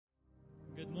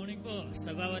Good morning po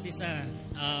sa bawat isa.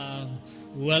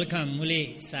 Welcome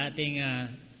muli sa ating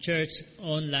church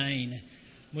online.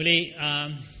 Muli,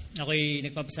 ako'y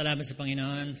nagpapasalamat sa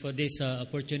Panginoon for this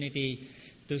opportunity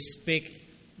to speak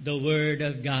the Word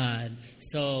of God.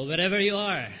 So, wherever you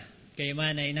are, kayo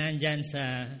man ay nandyan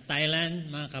sa Thailand,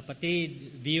 mga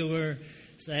kapatid, viewers,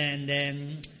 and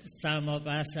then some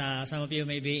of you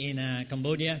may be in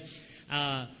Cambodia.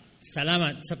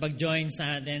 Salamat sa pag-join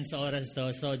sa atin sa oras to.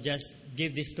 So just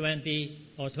give this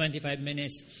 20 or 25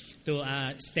 minutes to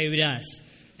stay with us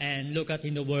and look at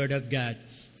in the Word of God.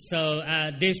 So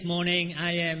this morning,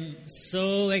 I am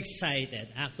so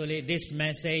excited. Actually, this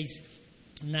message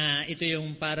na ito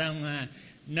yung parang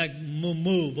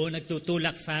nag-move o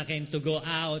nagtutulak sa akin to go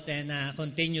out and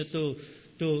continue to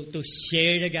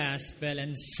share the gospel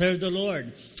and serve the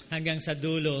Lord hanggang sa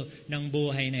dulo ng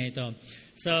buhay na ito.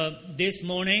 So, this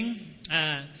morning,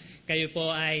 kayo po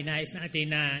ay nais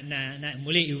natin na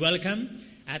muli i-welcome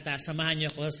at samahan niyo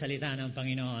ako sa salita ng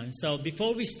Panginoon. So,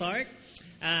 before we start,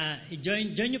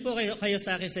 join niyo po kayo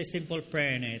sa akin sa simple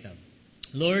prayer na ito.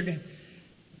 Lord,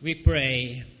 we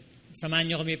pray, samahan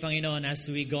niyo kami, Panginoon, as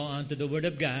we go on to the Word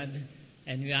of God,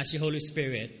 and we ask the Holy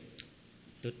Spirit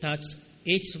to touch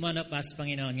each one of us,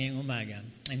 Panginoon, ngayong umaga,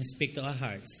 and speak to our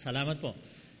hearts. Salamat po.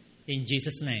 In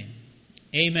Jesus' name,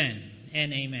 amen.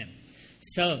 And amen.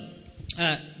 So,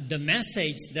 the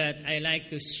message that I like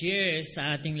to share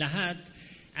sa ating lahat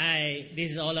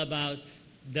this is all about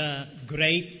the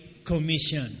Great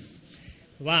Commission.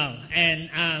 Wow. And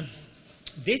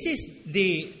this is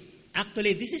the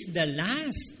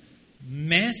last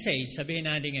message, sabihin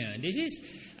natin ngayon. This is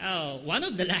one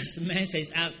of the last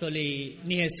message actually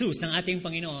ni Jesus, ng ating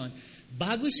Panginoon,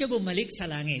 bago siya bumalik sa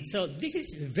langit. So, this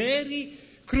is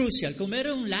very crucial. Kung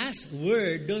merong last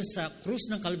word doon sa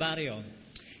krus ng Kalbaryo,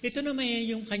 ito naman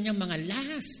yung kanyang mga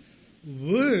last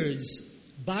words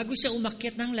bago siya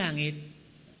umakyat ng langit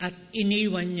at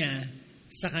iniwan niya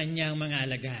sa kanyang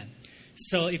mga alagad.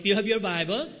 So, if you have your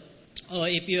Bible, or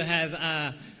if you have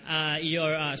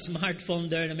your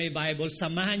smartphone there na may Bible,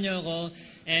 samahan niyo ako,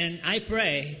 and I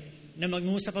pray na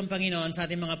mag-usap ang Panginoon sa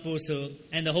ating mga puso,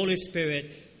 and the Holy Spirit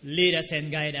lead us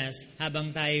and guide us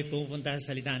habang tayo pupunta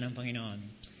sa salita ng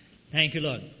Panginoon. Thank you,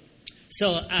 Lord.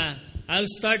 So,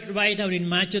 I'll start right now in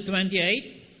Matthew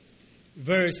 28,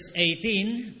 verse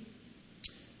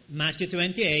 18. Matthew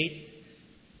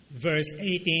 28, verse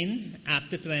 18 up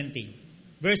to 20.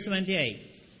 Verse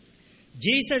 28.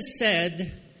 Jesus said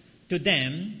to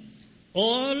them,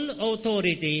 "All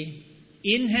authority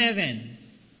in heaven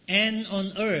and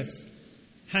on earth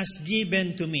has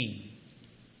given to me."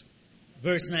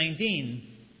 Verse 19.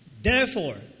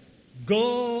 "Therefore,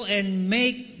 go and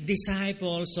make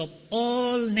disciples of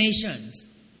all nations,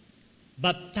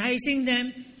 baptizing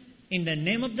them in the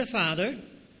name of the Father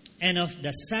and of the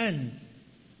Son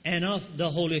and of the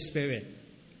Holy Spirit."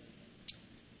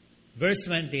 Verse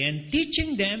 20, "And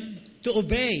teaching them to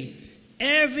obey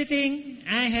everything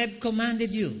I have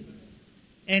commanded you.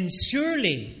 And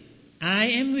surely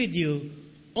I am with you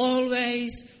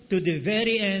always to the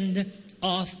very end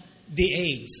of the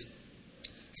age."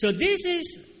 So this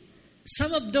is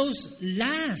some of those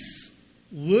last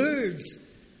words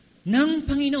ng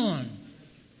Panginoon.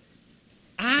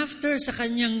 After sa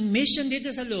kanyang mission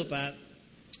dito sa lupa,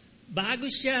 bago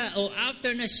siya o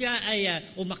after na siya ay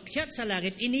umakyat sa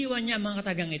langit, iniwan niya ang mga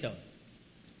katagang ito.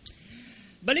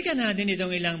 Balikan natin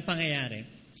itong ilang pangyayari.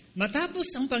 Matapos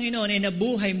ang Panginoon ay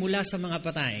nabuhay mula sa mga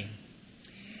patay.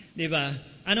 Diba?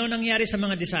 Ano nangyari sa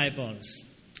mga disciples?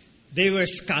 They were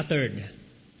scattered.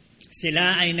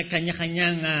 Sila ay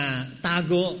nagkanya-kanyang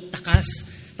takas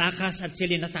at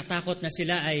sila natatakot na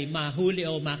sila ay mahuli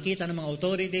o makita ng mga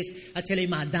authorities at sila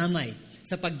ay madamay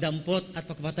sa pagdampot at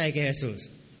pagpatay kay Jesus.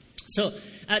 So,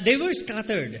 they were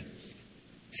scattered.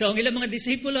 So, ang ilang mga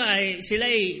disipulo sila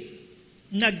ay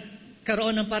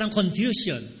nagkaroon ng parang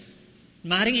confusion.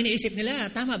 Maring iniisip nila,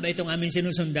 tama ba itong aming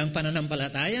sinusundang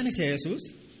pananampalataya ni si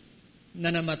Jesus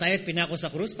na namatay at pinako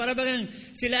sa krus? Para bagang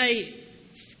sila ay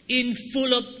in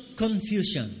full of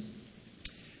confusion.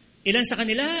 Ilan sa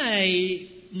kanila ay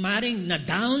maring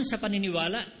na-down sa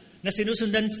paniniwala na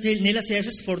sinusundan nila si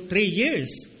Jesus for 3 years.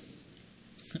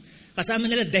 Kasama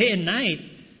nila day and night.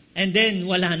 And then,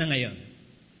 wala na ngayon.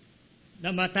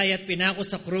 Namatay at pinako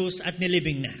sa krus at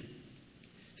nilibing na.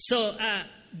 So,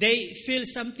 they feel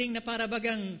something na para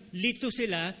bagang lito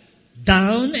sila,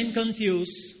 down and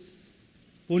confused,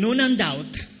 puno ng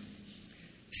doubt,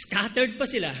 scattered pa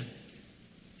sila.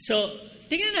 So,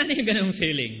 tingnan natin yung ganung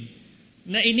feeling.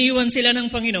 Na iniwan sila ng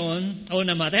Panginoon o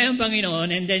namatay ang Panginoon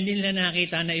and then hindi nila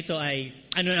nakita na ito ay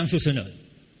ano ang susunod.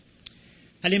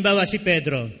 Halimbawa si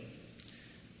Pedro.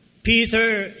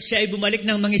 Peter, siya ay bumalik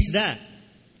ng mangisda.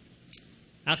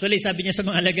 Actually, sabi niya sa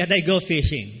mga alagad ay go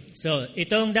fishing. So,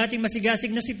 itong dating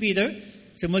masigasig na si Peter,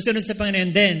 sumusunod sa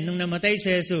Panginoon. Then, nung namatay si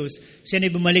Jesus, siya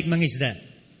ay bumalik mangisda.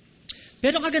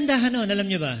 Pero kagandahan nun, alam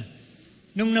niyo ba?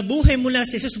 Nung nabuhay mula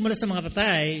si Jesus mula sa mga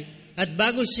patay, at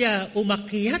bago siya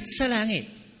umakyat sa langit,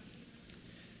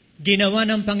 ginawa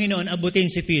ng Panginoon abutin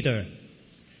si Peter.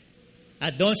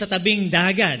 At doon sa tabing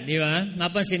dagat, di ba?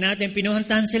 Mapansin natin,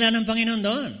 pinuhantahan sila ng Panginoon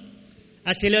doon.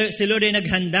 At si Lord ay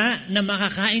naghanda na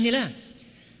makakain nila.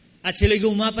 At sila'y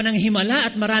gumapa ng himala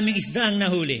at maraming isda ang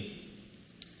nahuli.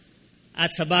 At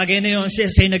sa bagay na yun,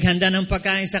 siya'y naghanda ng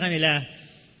pagkain sa kanila.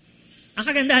 Ang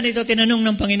kagandahan nito, tinanong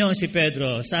ng Panginoon si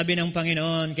Pedro. Sabi ng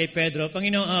Panginoon kay Pedro,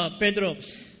 Pedro,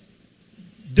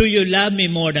 do you love me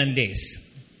more than this?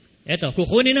 Eto,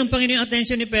 kukunin ng Panginoon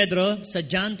attention ni Pedro sa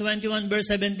John 21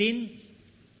 verse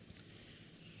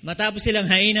 17. Matapos silang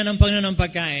hainan ng Panginoon ng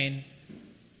pagkain,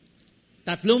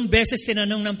 3 beses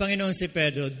tinanong ng Panginoon si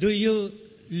Pedro, do you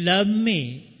love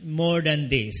me more than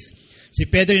this? Si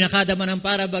Pedro ay nakadama ng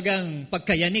parabagang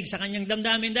pagkayanig sa kanyang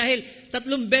damdamin dahil 3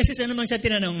 beses na naman siya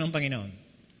tinanong ng Panginoon.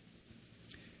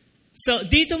 So,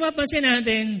 dito mapansin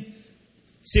natin,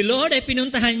 si Lord ay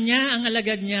pinuntahan niya ang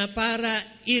alagad niya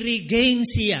para i-regain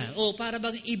siya o para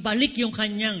bang ibalik yung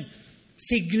kanyang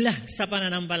sigla sa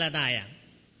pananampalataya.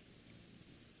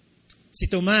 Si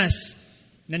Tomas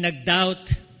na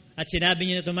nag-doubt at sinabi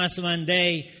niya na Tomas one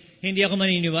day, hindi ako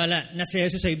maniniwala na si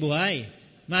Jesus ay buhay.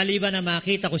 Maliban na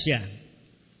makita ko siya.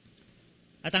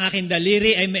 At ang aking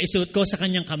daliri ay maisuot ko sa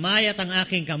kanyang kamay at ang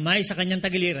aking kamay sa kanyang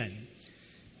tagiliran.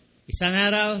 Isang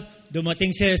araw, dumating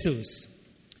si Jesus.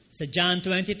 Sa John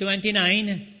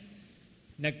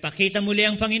 20:29, nagpakita muli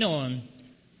ang Panginoon.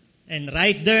 And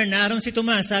right there, naroon si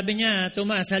Tomas. Sabi niya,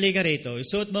 Tomas, halika rito.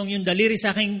 Isuot mo ang iyong daliri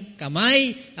sa aking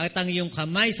kamay at ang iyong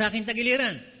kamay sa aking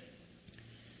tagiliran.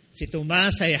 Si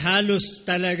Tomas ay halos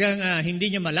talagang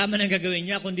hindi niya malaman ang gagawin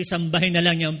niya, kundi sambahin na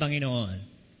lang niya ang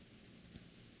Panginoon.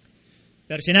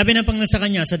 Pero sinabi ng Panginoon sa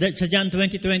kanya, sa John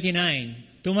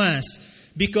 20:29, Tomas,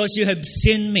 because you have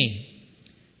seen me,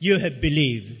 you have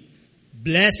believed.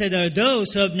 Blessed are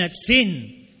those who have not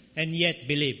seen and yet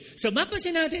believe. So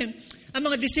mapansin natin, ang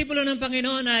mga disipulo ng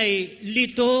Panginoon ay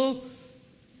lito,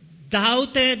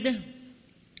 doubted,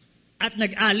 at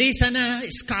nag-alisa na,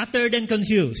 scattered and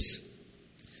confused.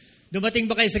 Dumating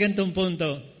ba kayo sa ganitong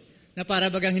punto na para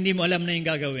bagang hindi mo alam na yung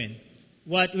gagawin?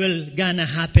 What will gonna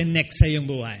happen next sa iyong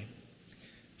buhay?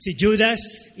 Si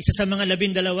Judas, isa sa mga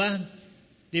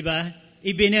 12, di ba?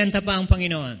 Ibinenta pa ang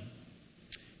Panginoon.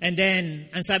 And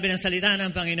then, ang sabi ng salita ng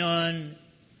Panginoon,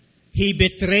 he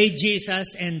betrayed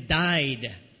Jesus and died.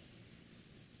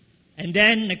 And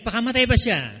then, nagpakamatay pa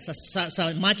siya. Sa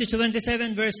Matthew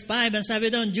 27 verse 5, ang sabi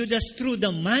doon, Judas threw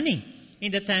the money in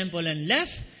the temple and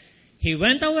left. He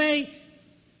went away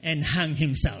and hung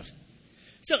himself.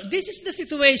 So, this is the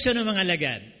situation ng mga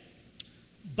alagad.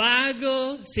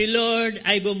 Bago si Lord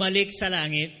ay bumalik sa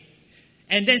langit,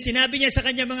 and then sinabi niya sa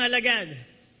kanya mga alagad,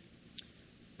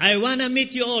 I wanna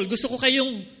meet you all. Gusto ko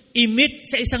kayong i-meet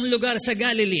sa isang lugar sa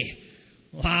Galilee.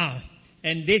 Wow.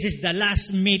 And this is the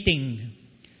last meeting,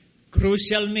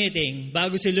 crucial meeting,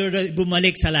 bago si Lord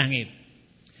bumalik sa langit.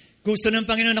 Gusto ng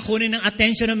Panginoon na kunin ng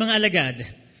atensyon ng mga alagad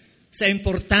sa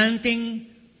importanteng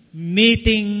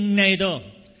meeting na ito.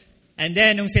 And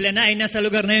then, nung sila na ay nasa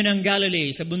lugar na yun ng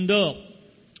Galilee, sa bundok,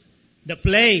 the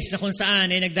place na kung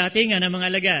saan ay nagdatingan ng mga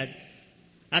alagad,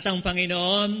 at ang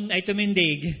Panginoon ay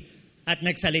tumindig at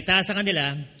nagsalita sa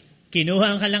kanila,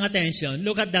 kinuha ang kanilang atensyon.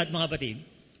 Look at that, mga kapatid.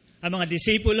 Ang mga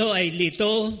disipulo ay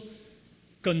lito,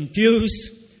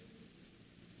 confused,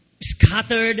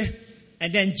 scattered, and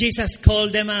then Jesus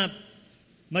called them up.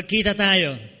 Magkita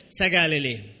tayo sa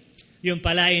Galilee. Yung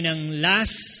pala ay ng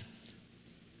last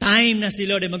time na si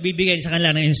Lord ay magbibigay sa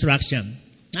kanila ng instruction.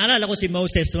 Naalala ko si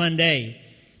Moses one day.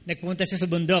 Nagpunta siya sa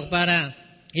bundok para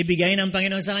ibigay ng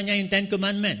Panginoon sa kanya yung 10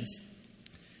 Commandments.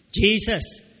 Jesus,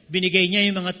 binigay niya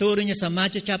yung mga turo niya sa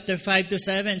Matthew chapter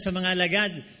 5-7 sa mga alagad.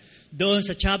 Doon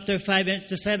sa chapter 5-7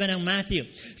 ng Matthew.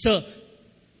 So,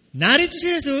 narito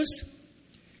si Jesus,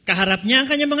 kaharap niya ang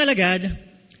kanyang mga alagad,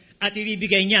 at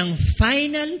ibibigay niya ang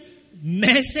final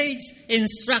message,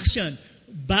 instruction,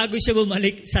 bago siya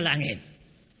bumalik sa langit.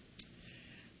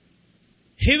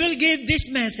 He will give this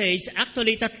message,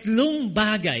 actually, 3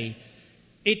 bagay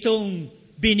itong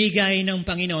binigay ng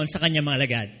Panginoon sa kanyang mga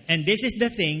alagad. And this is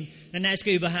the thing na nais ko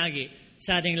ibahagi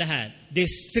sa ating lahat.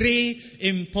 These 3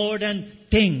 important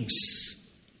things.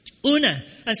 Una,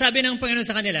 ang sabi ng Panginoon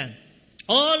sa kanila,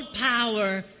 all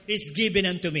power is given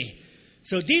unto me.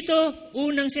 So dito,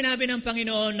 unang sinabi ng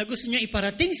Panginoon na gusto niya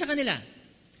iparating sa kanila,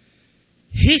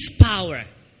 His power.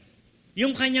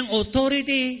 yung kanyang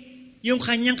authority, yung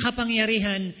kanyang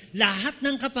kapangyarihan, lahat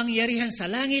ng kapangyarihan sa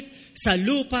langit, sa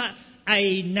lupa,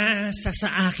 ay nasa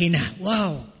sa akin na.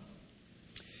 Wow!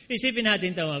 Isipin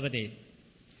natin ito, kapatid.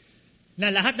 Na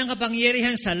lahat ng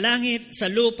kapangyarihan sa langit, sa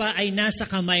lupa, ay nasa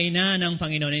kamay na ng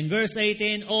Panginoon. In verse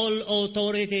 18, all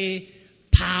authority,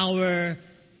 power,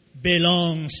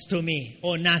 belongs to me.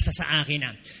 O nasa sa akin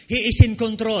na. He is in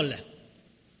control.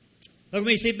 Huwag mo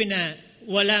isipin na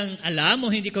walang alam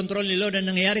o hindi control ni Lord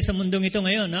ang nangyayari sa mundong ito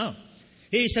ngayon. No.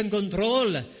 He is in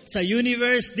control sa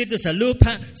universe, dito sa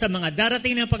lupa, sa mga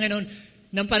darating ng Panginoon.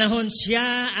 Ng panahon,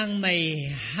 siya ang may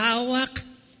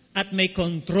hawak at may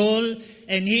control,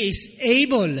 and He is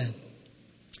able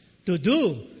to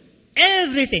do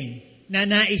everything na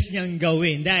nais niyang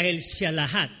gawin dahil siya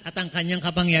lahat at ang kanyang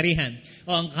kapangyarihan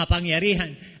o ang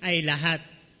kapangyarihan ay lahat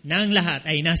ng lahat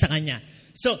ay nasa Kanya.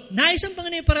 So, nais ang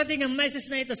Panginoon parating ang message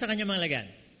na ito sa Kanyang mga lagad.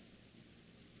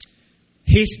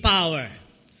 His power,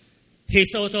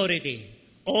 His authority,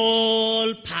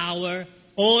 all power,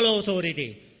 all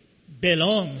authority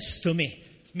belongs to me.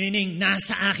 Meaning,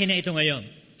 nasa akin na ito ngayon.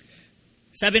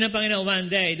 Sabi ng Panginoon one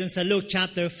day, dun sa Luke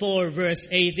chapter 4, verse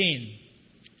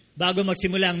 18, bago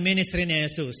magsimula ang ministry ni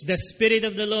Jesus, the Spirit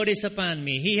of the Lord is upon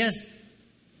me. He has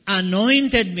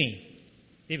anointed me,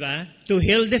 diba? To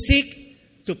heal the sick,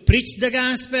 to preach the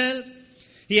gospel.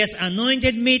 He has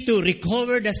anointed me to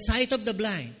recover the sight of the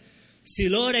blind. Si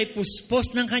Lord ay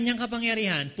puspos ng kanyang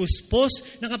kapangyarihan,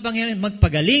 puspos ng kapangyarihan,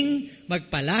 magpagaling,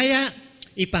 magpalaya,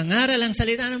 ipangaral ang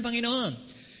salita ng Panginoon.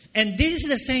 And this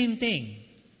is the same thing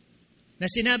na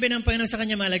sinabi ng Panginoon sa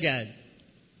kanyang malagad.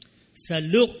 Sa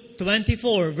Luke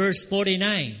 24, verse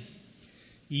 49,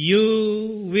 you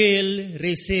will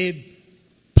receive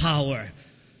power.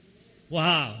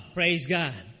 Wow, praise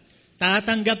God.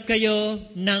 Tatanggap kayo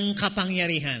ng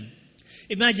kapangyarihan.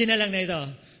 Imagine na lang na ito.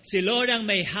 Si Lord ang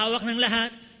may hawak ng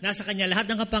lahat, nasa Kanya lahat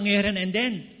ng kapangyarihan, and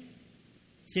then,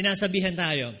 sinasabihan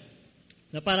tayo,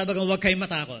 na para bagang huwag kayong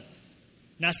matakot.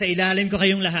 Nasa ilalim ko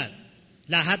kayong lahat.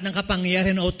 Lahat ng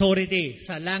kapangyarihan, authority,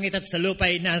 sa langit at sa lupa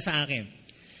ay nasa akin.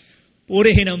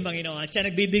 Purihin ang Panginoon. At siya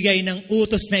nagbibigay ng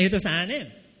utos na ito sa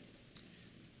anin.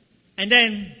 And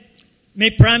then,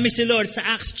 may promise si Lord sa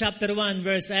Acts chapter 1,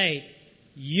 verse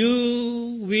 8, you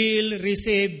will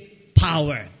receive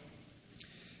power.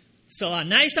 So,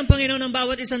 nais ang Panginoon ng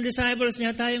bawat isang disciples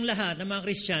niya, tayong lahat ng mga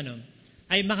Kristiyano,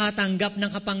 ay makatanggap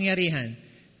ng kapangyarihan.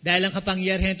 Dahil ang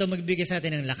kapangyarihan ito magbigay sa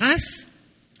atin ng lakas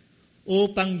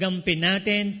upang gampin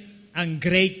natin ang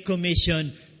Great Commission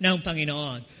ng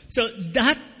Panginoon. So,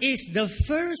 that is the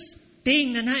first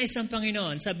thing na nais ang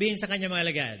Panginoon sabihin sa kanyang mga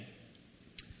alagad.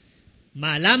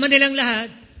 Malaman nilang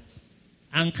lahat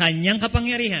ang kanyang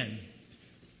kapangyarihan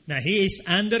na He is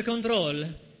under control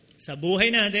sa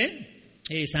buhay natin.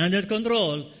 He is under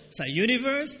control sa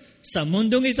universe, sa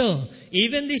mundong ito.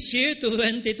 Even this year,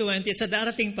 2020, sa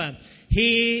darating pa,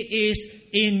 He is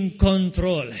in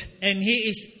control. And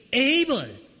He is able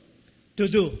to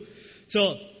do.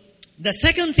 So, the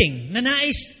second thing na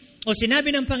nais o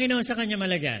sinabi ng Panginoon sa kanya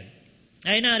malagad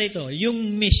ay narito,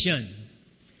 yung mission.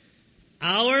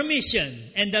 Our mission.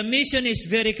 And the mission is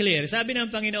very clear. Sabi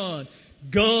ng Panginoon,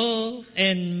 go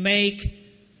and make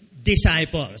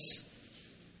disciples.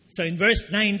 So in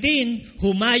verse 19,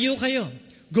 humayo kayo.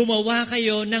 Gumawa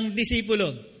kayo ng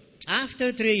disipulo. After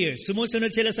 3 years,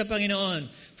 sumusunod sila sa Panginoon.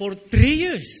 For 3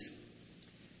 years,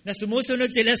 na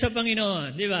sumusunod sila sa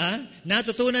Panginoon. Di ba?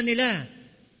 Natutunan nila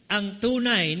ang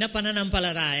tunay na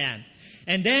pananampalataya.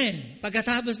 And then,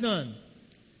 pagkatapos nun,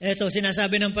 eto,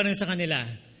 sinasabi ng Panginoon sa kanila,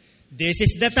 this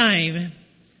is the time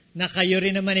na kayo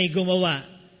rin naman ay gumawa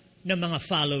ng mga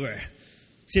follower.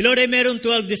 Si Lord ay merong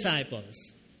 12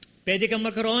 disciples. Pwede kang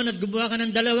magkaroon at gumawa ka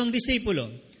ng 2 disipulo,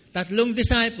 3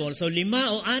 disciples, o 5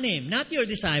 o 6. Not your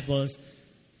disciples,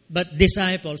 but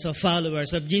disciples or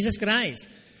followers of Jesus Christ.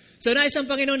 So nais ang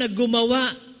Panginoon na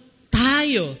gumawa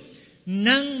tayo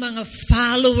ng mga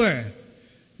follower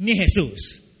ni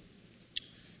Jesus.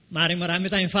 Marami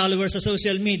tayong followers sa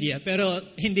social media, pero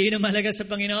hindi na mahalaga sa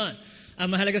Panginoon. Ang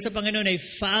mahalaga sa Panginoon ay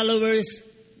followers,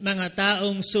 mga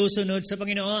taong susunod sa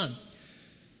Panginoon.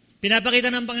 Pinapakita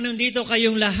ng Panginoon dito,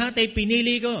 kayong lahat ay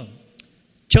pinili ko.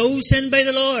 Chosen by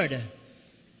the Lord.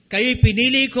 Kayo'y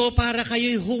pinili ko para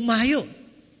kayo'y humayo.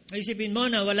 Isipin mo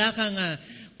na wala kang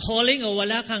calling o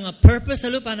wala kang purpose sa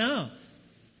lupa, no?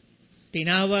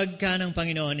 Tinawag ka ng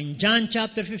Panginoon. In John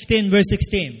chapter 15, verse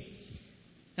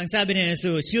 16, ang sabi ni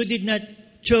Jesus, you did not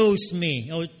choose me,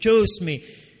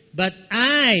 but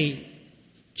I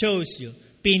chose you.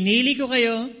 Pinili ko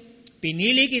kayo,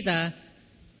 pinili kita,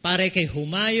 para ikay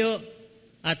humayo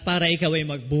at para ikaw ay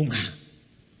magbunga.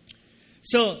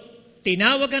 So,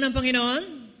 tinawag ka ng Panginoon,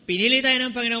 pinili tayo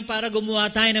ng Panginoon para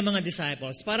gumawa tayo ng mga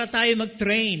disciples, para tayo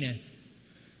mag-train,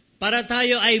 para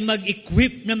tayo ay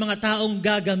mag-equip ng mga taong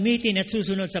gagamitin at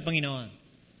susunod sa Panginoon.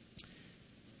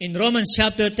 In Romans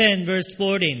chapter 10, verse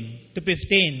 14 to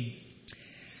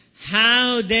 15,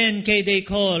 how then can they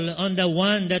call on the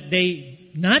one that they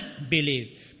not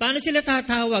believe? Paano sila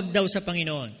tatawag daw sa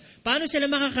Panginoon? Paano sila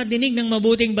makakadinig ng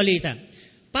mabuting balita?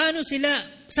 Paano sila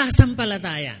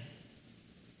sasampalataya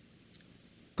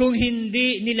kung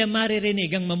hindi nila maririnig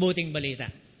ang mabuting balita?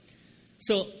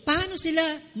 So, paano sila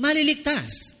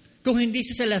maliligtas kung hindi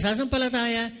sila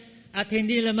sasampalataya at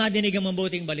hindi nila madinig ang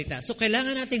mabuting balita? So,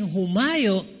 kailangan nating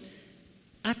humayo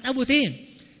at abutin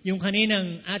yung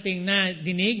kaninang ating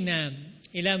nadinig na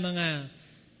ilang mga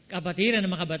kapatiran ng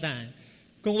mga kabataan.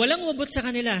 Kung walang umabot sa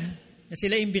kanila na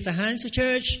sila imbitahan sa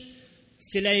church,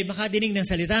 sila ay makadinig ng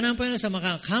salita ng Panginoon sa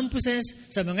mga campuses,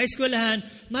 sa mga eskwelahan,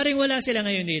 maring wala sila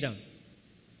ngayon dito.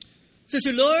 So si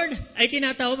Lord ay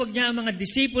tinatawag niya ang mga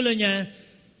disipulo niya,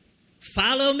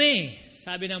 follow me,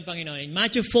 sabi ng Panginoon. In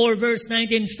Matthew 4 verse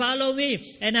 19, follow me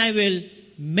and I will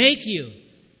make you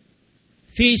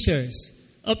fishers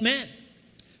of men.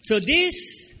 So this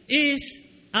is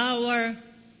our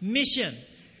mission.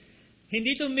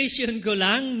 Hindi to mission ko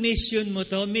lang, mission mo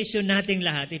to, mission nating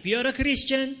lahat. If you're a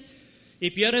Christian,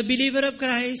 if you're a believer of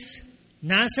Christ,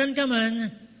 nasan ka man,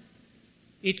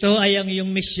 ito ay ang iyong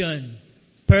mission.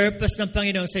 Purpose ng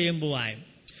Panginoon sa iyong buhay.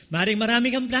 Maring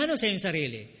marami kang plano sa iyong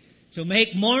sarili. To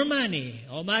make more money.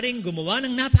 O maring gumawa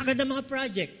ng napakagandang mga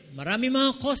project. Marami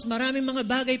mga cost, marami mga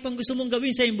bagay pang gusto mong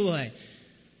gawin sa iyong buhay.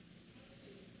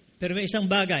 Pero may isang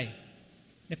bagay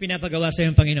na pinapagawa sa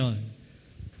iyong Panginoon.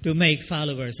 To make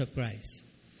followers of Christ.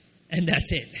 And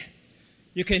that's it.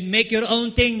 You can make your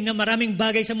own thing na maraming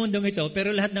bagay sa mundong ito,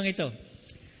 pero lahat ng ito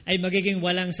ay magiging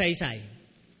walang saysay.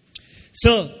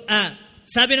 So,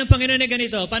 sabi ng Panginoon na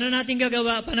ganito, paano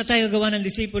tayo gagawa ng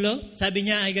disipulo? Sabi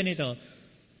niya ay ganito,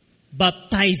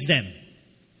 baptize them.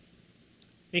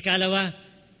 Ikalawa,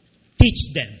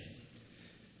 teach them.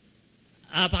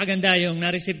 Pakaganda yung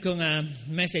na-receive kong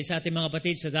message sa ating mga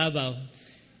kapatid sa Davao,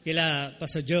 kila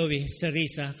Pastor Joey, Sir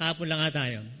Risa, kahapon lang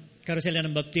tayo. Karoon sila ng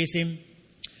baptism.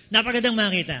 Napakagandang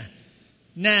makita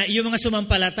na yung mga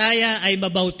sumampalataya ay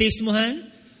mabautismuhan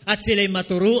at sila'y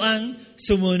maturuang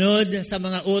sumunod sa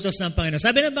mga utos ng Panginoon.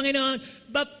 Sabi ng Panginoon,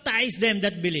 baptize them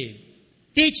that believe.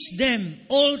 Teach them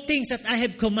all things that I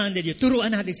have commanded you. Turuan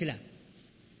natin sila.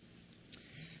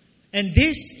 And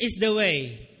this is the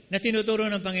way na tinuturo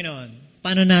ng Panginoon.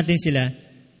 Paano natin sila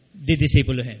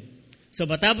didisipuluhin? So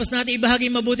matapos natin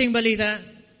ibahagi mabuting balita,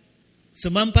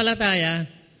 sumampalataya,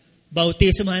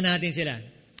 bautismuhan natin sila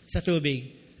sa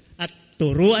tubig at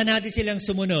turuan natin silang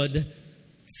sumunod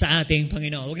sa ating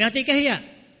Panginoon. Huwag natin kahiya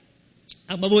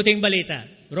ang mabuting balita.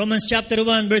 Romans chapter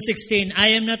 1 verse 16,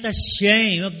 I am not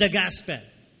ashamed of the gospel.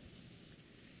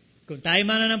 Kung tayo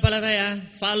mananampalataya,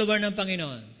 follower ng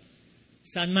Panginoon,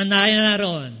 saan man tayo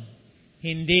naroon,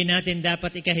 hindi natin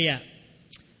dapat ikahiya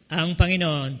ang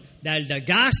Panginoon dahil the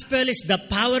gospel is the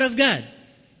power of God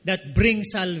that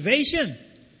brings salvation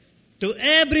to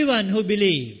everyone who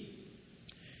believe.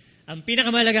 Ang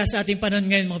pinakamalaga sa ating panahon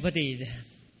ngayon, mga kapatid,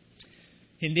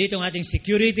 hindi itong ating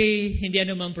security, hindi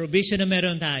anumang provision na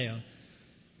meron tayo.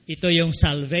 Ito yung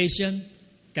salvation,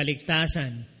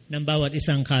 kaligtasan ng bawat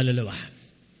isang kaluluwa.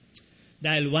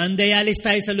 Dahil one day alis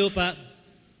tayo sa lupa,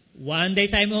 one day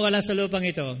tayo mawala sa lupang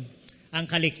ito, ang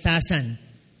kaligtasan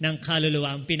ng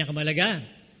kaluluwa ang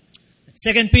pinakamalaga.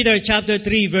 2 Peter chapter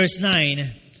 3 verse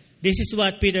 9, this is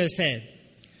what Peter said,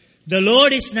 the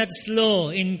Lord is not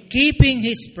slow in keeping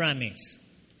His promise.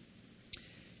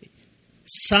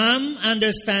 Some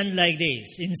understand like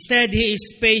this. Instead, He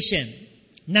is patient,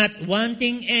 not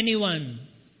wanting anyone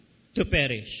to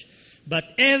perish, but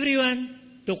everyone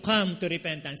to come to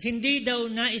repentance. Hindi daw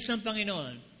nais ng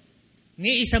Panginoon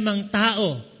ni isa mang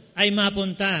tao ay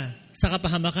mapunta sa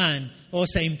kapahamakan o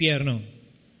sa impyerno.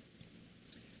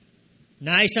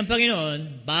 Nais ng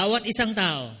Panginoon, bawat isang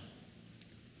tao,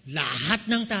 lahat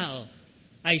ng tao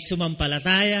ay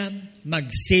sumampalataya,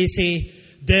 magsisi.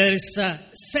 There's a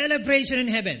celebration in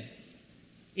heaven.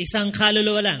 Isang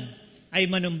kaluluwa lang ay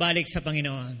manumbalik sa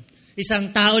Panginoon.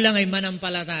 Isang tao lang ay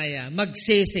manampalataya,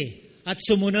 magsisi at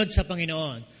sumunod sa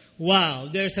Panginoon. Wow,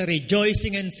 there's a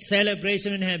rejoicing and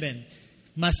celebration in heaven.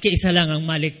 Maski isa lang ang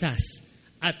maligtas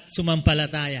at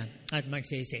sumampalataya at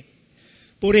magsisi.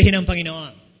 Purihin ang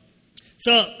Panginoon.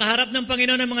 So, kaharap ng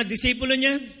Panginoon ng mga disipulo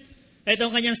niya, ito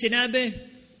ang kanyang sinabi,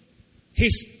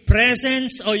 His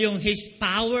presence o yung His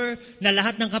power na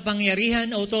lahat ng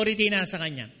kapangyarihan, authority nasa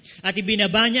Kanya. At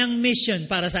ibinaba niya ang mission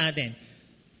para sa atin.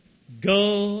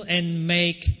 Go and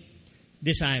make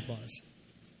disciples.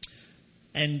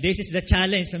 And this is the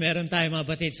challenge na meron tayo mga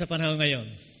batid sa panahon ngayon.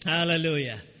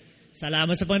 Hallelujah.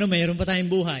 Salamat sa Panginoon, mayroon pa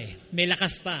tayong buhay. May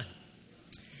lakas pa.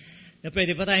 Na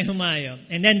pwede pa tayong humayo.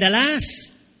 And then the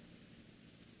last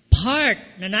part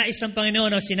na nais ng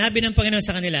Panginoon o sinabi ng Panginoon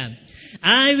sa kanila,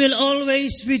 I will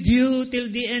always with you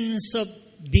till the ends of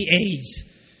the age.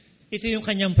 Ito yung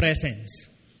kanyang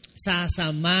presence.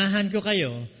 Sasamahan ko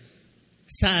kayo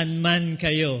saan man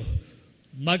kayo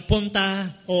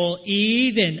magpunta o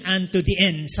even unto the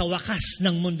end, sa wakas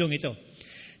ng mundong ito.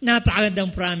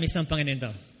 Napakagandang promise ng Panginoon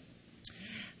ito.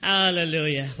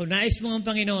 Hallelujah. Kung nais mo ang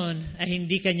Panginoon ay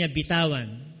hindi kanya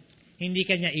bitawan, hindi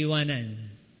kanya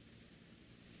iwanan.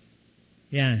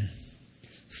 Yan.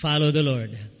 Follow the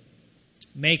Lord.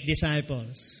 Make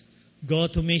disciples. Go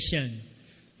to mission.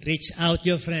 Reach out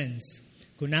your friends.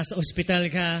 Kung nasa ospital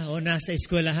ka, o nasa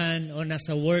eskwelahan, o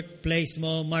nasa workplace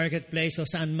mo, marketplace, o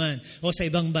saan man, o sa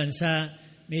ibang bansa,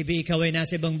 maybe ikaw ay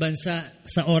nasa ibang bansa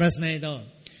sa oras na ito.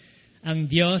 Ang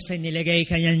Diyos ay nilagay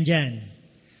ka niyan dyan.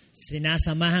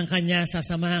 Sinasamahan ka niya,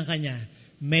 sasamahan ka niya.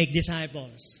 Make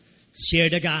disciples.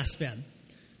 Share the gospel.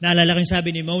 Naalala ko yung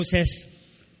sabi ni Moses,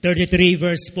 33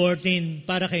 verse 14,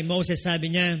 para kay Moses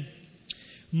sabi niya,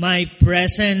 My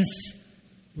presence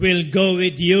will go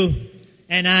with you,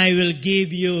 and I will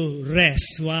give you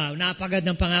rest. Wow,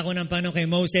 napagandang pangako ng Panginoon kay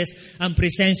Moses, ang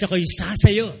presensya ko isa sa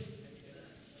iyo.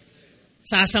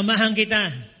 Sasamahan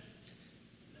kita.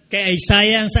 Kay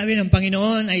Isaiah, ang sabi ng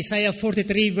Panginoon, Isaiah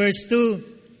 43 verse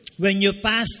 2, When you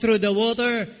pass through the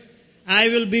water,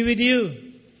 I will be with you.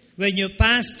 When you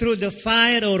pass through the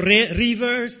fire or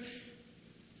rivers,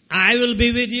 I will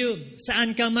be with you.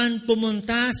 Saan ka man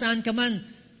pumunta, saan ka man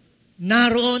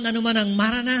naroon, anuman ang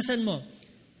maranasan mo,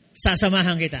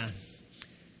 sasamahan kita.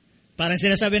 Parang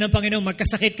sinasabi ng Panginoon,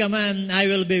 magkasakit ka man, I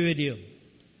will be with you.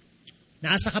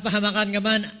 Nasa kapahamakan ka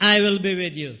man, I will be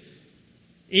with you.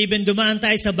 Even dumaan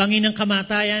tayo sa bangin ng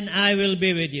kamatayan, I will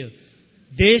be with you.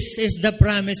 This is the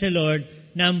promise, Lord,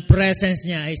 na ang presence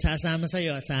niya ay sasama sa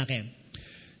iyo at sa akin.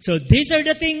 So these are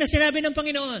the things na sinabi ng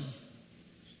Panginoon.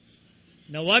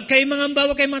 Na huwag kayong mangamba,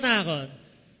 huwag kayong matakot.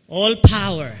 All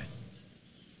power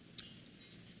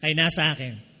ay nasa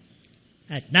akin.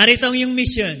 At narito ang yung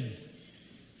mission.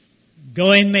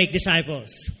 Go and make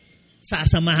disciples.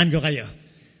 Sasamahan ko kayo.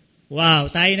 Wow,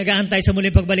 tayo nag-aantay sa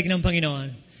muling pagbalik ng Panginoon.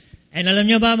 And alam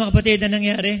niyo ba mga kapatid na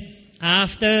nangyari?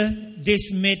 After this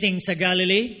meeting sa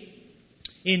Galilee,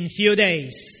 in few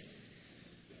days,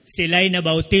 sila'y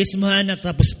nabautismuhan at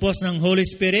tapuspos ng Holy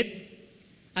Spirit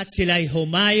at sila'y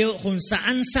humayo kung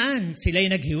saan-saan.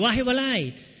 Sila'y naghiwa-hiwalay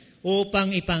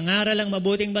upang ipangaral ang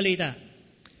mabuting balita.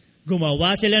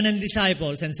 Gumawa sila ng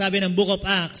disciples, and sabi ng Book of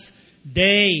Acts,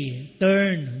 they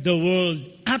turned the world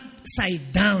upside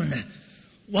down.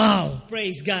 Wow,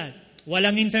 praise God.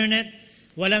 Walang internet,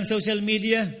 walang social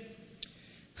media,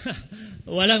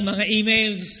 walang mga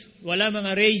emails, walang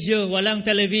mga radio, walang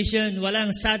television,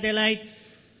 walang satellite,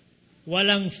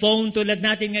 walang phone tulad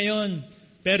natin ngayon.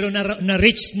 Pero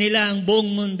na-reach nila ang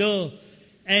buong mundo,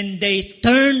 and they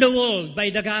turned the world by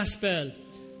the gospel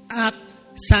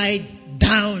upside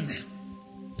down.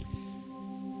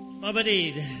 Mga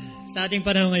batid, sa ating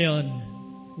panahon ngayon,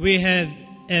 we have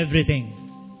everything.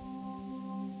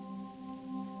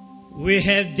 We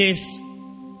have this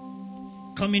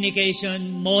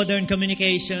communication, modern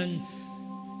communication,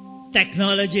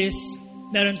 technologies.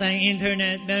 Meron tayong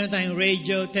internet, meron tayong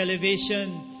radio,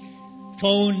 television,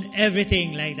 phone,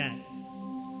 everything like that.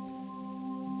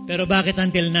 Pero bakit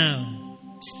until now,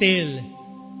 still,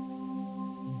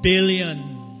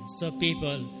 billions of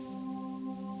people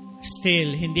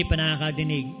still hindi pa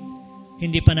nakakadinig,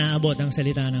 hindi pa naabot ang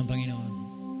salita ng Panginoon.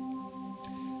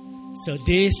 So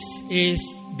this is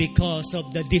because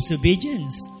of the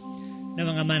disobedience ng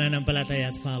mga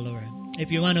mananampalataya at follower.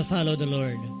 If you want to follow the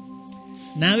Lord,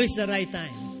 now is the right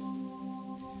time.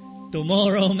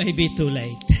 Tomorrow may be too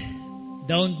late.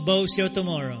 Don't boast your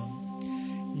tomorrow.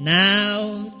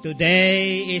 Now,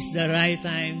 today is the right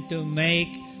time to make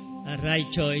a right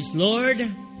choice. Lord,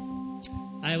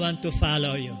 I want to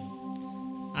follow you.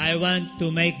 I want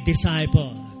to make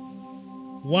disciple.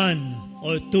 1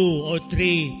 or 2 or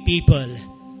 3 people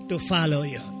to follow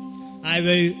you. I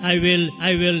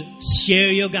will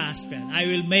share your gospel. I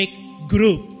will make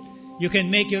group. You can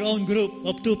make your own group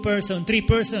of 2 person, 3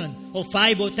 person, or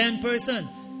 5 or 10 person.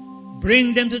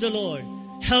 Bring them to the Lord.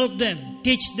 Help them.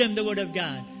 Teach them the word of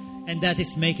God. And that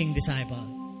is making disciple.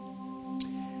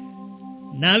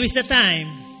 Now is the time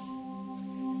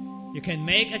you can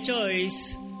make a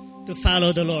choice to follow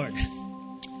the Lord.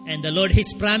 And the Lord,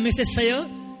 His promises sa'yo,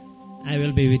 I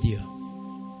will be with you.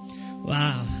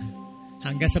 Wow.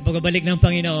 Hanggang sa pagbabalik ng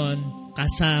Panginoon,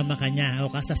 kasama ka niya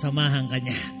o kasasamahan ka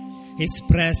niya. His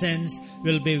presence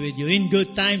will be with you. In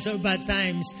good times or bad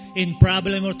times, in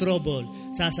problem or trouble,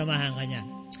 sasamahan ka niya.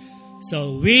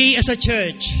 So we as a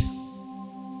church,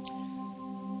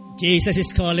 Jesus is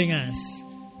calling us.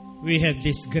 We have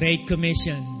this great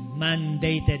commission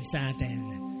mandated sa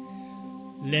atin.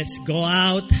 Let's go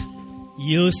out,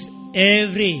 use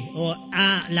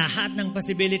lahat ng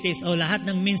possibilities o lahat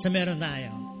ng means na meron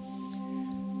tayo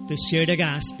to share the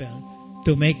gospel,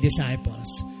 to make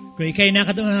disciples. Kung ikay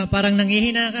parang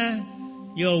nangihina ka,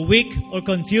 you're weak or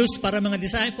confused para mga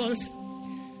disciples,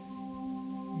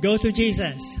 go to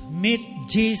Jesus. Meet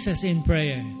Jesus in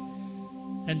prayer.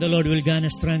 And the Lord will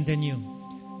gonna strengthen you.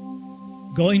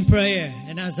 Go in prayer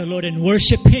and ask the Lord and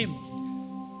worship Him.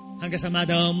 Hanggang sa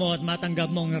madaw mo at matanggap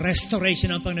mong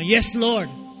restoration ng Panginoon. Yes, Lord,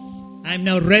 I am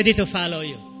now ready to follow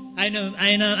you. I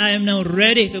am now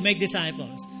ready to make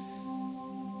disciples.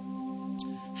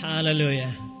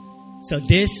 Hallelujah. So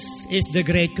this is the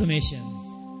Great Commission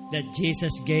that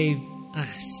Jesus gave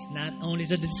us. Not only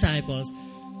to the disciples,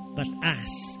 but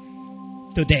us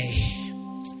today.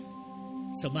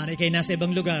 So mari kayo nasa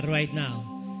ibang lugar right now.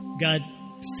 God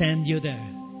send you there.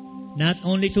 Not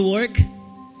only to work,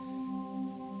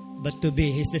 but to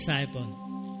be His disciple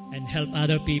and help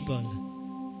other people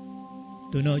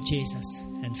to know Jesus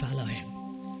and follow Him.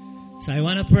 So I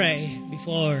want to pray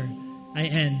before I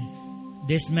end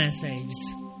this message.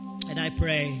 And I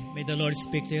pray, may the Lord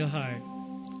speak to your heart.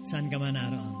 Saan ka man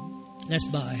naroon. Let's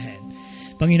bow our head.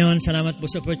 Panginoon, salamat po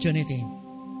sa opportunity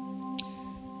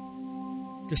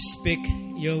to speak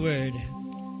your word,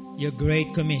 your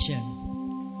great commission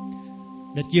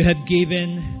that you have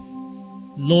given,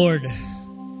 Lord,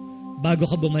 bago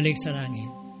ka bumalik sa langit.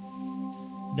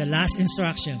 The last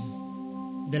instruction,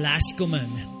 the last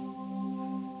command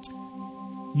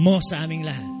mo sa aming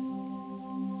lahat.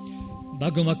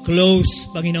 Bago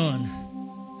mag-close, Panginoon,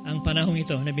 ang panahong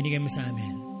ito na binigay mo sa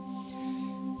amin.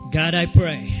 God, I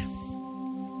pray,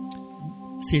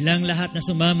 silang lahat na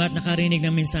sumama at nakarinig ng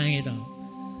mensaheng ito,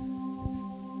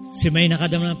 si may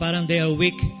nakadama parang they are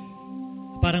weak,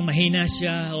 parang mahina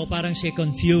siya, o parang siya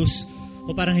confused,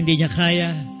 o parang hindi niya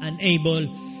kaya, unable.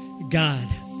 God,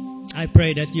 I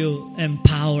pray that you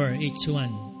empower each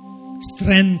one,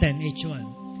 strengthen each one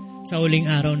sa huling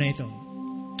araw na ito.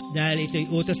 Dahil ito'y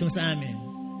utos mo sa amin,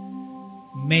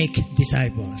 make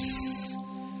disciples.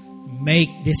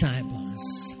 Make disciples.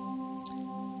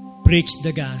 Preach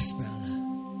the gospel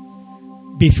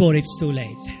before it's too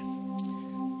late.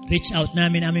 Reach out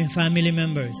namin aming family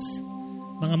members,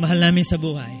 mga mahal namin sa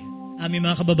buhay, aming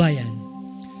mga kababayan.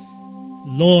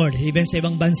 Lord, even sa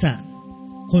ibang bansa,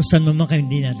 kung saan mo man kayo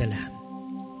dinadala.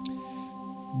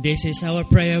 This is our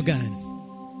prayer, God.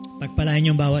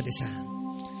 Pagpalain yung bawat isa.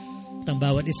 At ang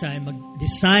bawat isa ay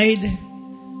mag-decide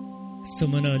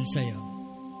sumunod sa iyo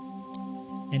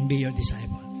and be your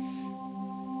disciple.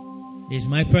 This is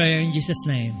my prayer in Jesus'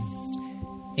 name.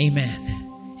 Amen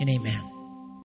and amen.